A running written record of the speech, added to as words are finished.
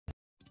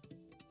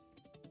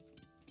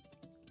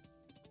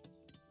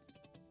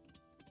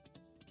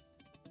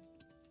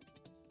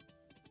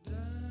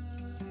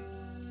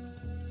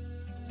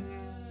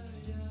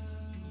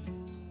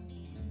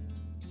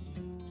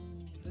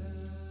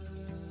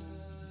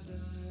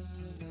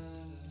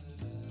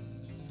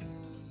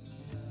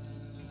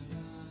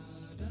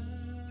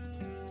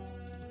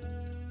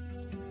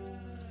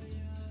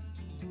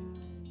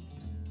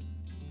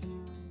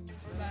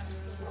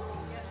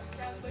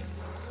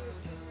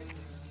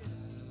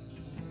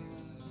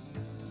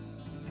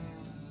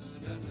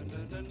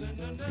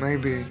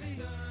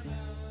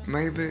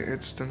Maybe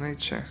it's the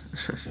nature.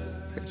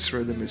 Its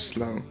rhythm is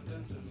slow.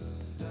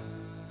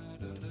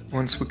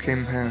 Once we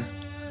came here,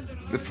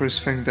 the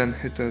first thing that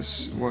hit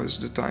us was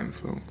the time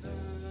flow.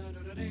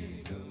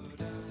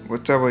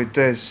 Whatever it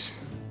is,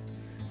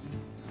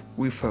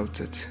 we felt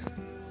it.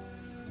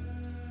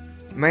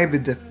 Maybe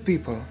the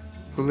people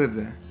who live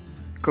there,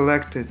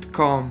 collected,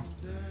 calm,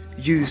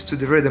 used to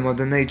the rhythm of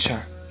the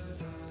nature.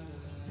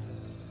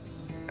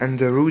 And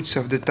the roots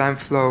of the time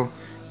flow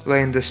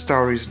lay in the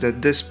stories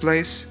that this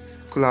place,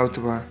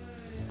 Kulautuva,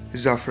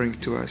 is offering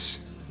to us.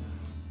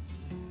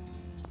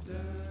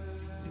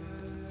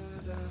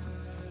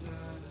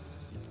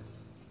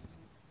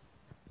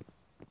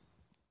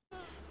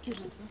 Ir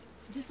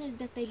visos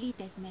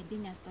detalytės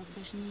medinės tos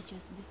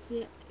bažnyčios,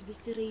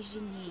 visi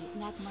raižiniai,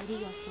 net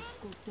Marijos toks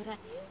skulptūra,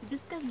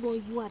 viskas buvo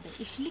juoda,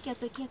 išlikę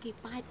tokie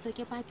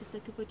patys,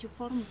 tokių pačių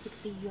formų, tik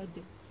tai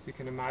juodi. You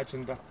can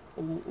imagine that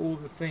all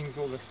the things,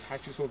 all the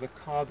statues, all the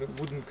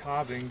wooden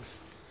carvings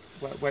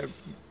were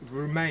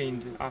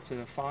remained after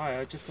the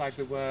fire, just like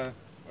they were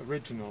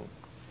original,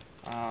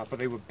 but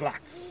they were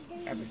black.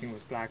 Everything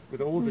was black,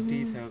 with all the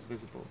details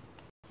visible.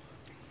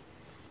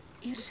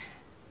 Ir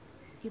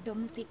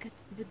įdomu tai, kad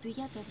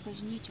viduje tos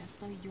bažnyčios,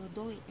 toj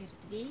juodoj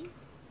erdvėj,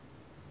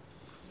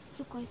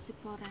 sukosi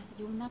pora,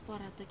 jauna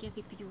pora, tokie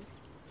kaip jūs.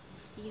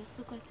 Jie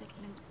sukosi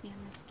aplink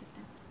vienas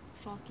kitą,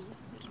 šokyje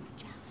ir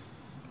bučiavosi.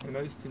 The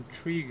most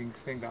intriguing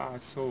thing that I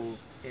saw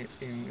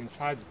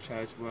inside the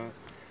church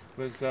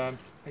was a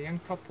young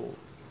couple.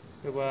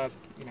 They were,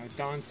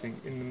 dancing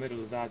in the middle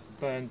of that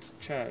burnt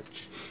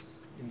church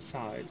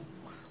inside.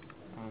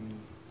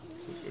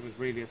 So it was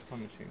really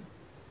astonishing.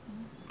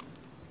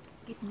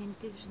 Kaip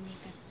mintis, žinai,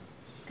 kad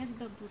kas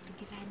bebūtų,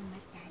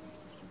 gyvenimas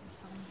tęsiasi su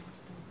visom jos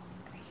spalvom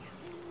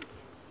gražiausiai.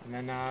 And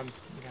then I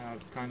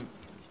kind of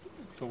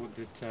thought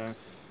that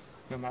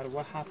no matter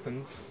what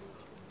happens,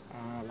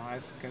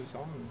 life goes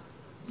on.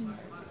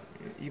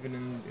 Even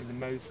in the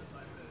most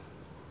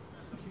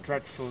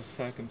dreadful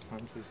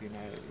circumstances,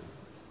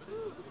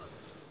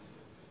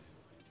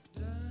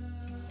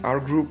 Our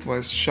group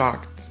was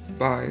shocked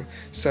by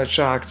such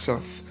acts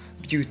of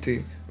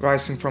beauty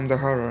rising from the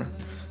horror.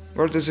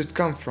 Where does it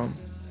come from?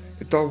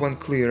 It all went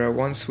clearer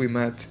once we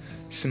met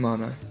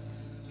Simona,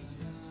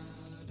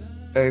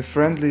 a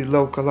friendly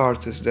local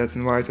artist that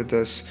invited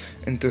us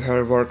into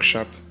her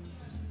workshop.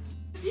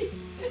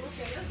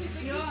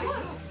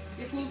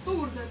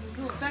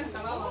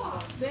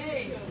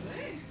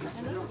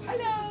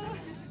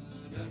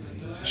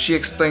 She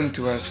explained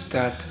to us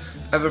that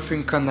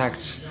everything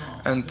connects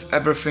and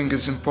everything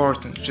is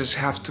important. You just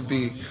have to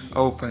be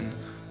open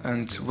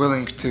and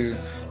willing to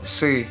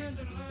see.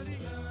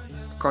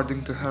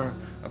 According to her,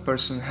 a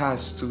person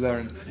has to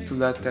learn to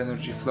let the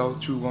energy flow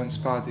through one's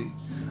body.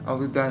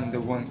 Only then the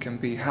one can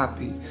be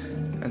happy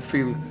and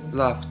feel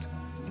loved.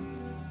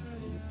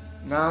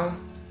 Now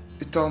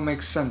it all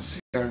makes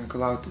sense here in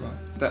Kulautuva.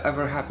 The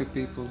ever-happy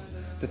people,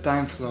 the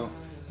time flow,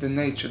 the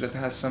nature that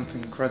has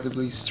something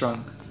incredibly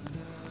strong.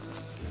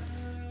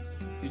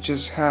 You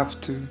just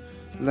have to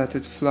let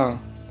it flow.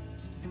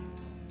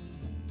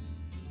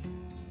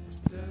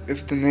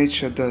 If the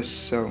nature does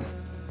so,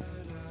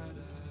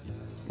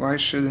 why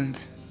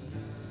shouldn't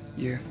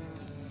you?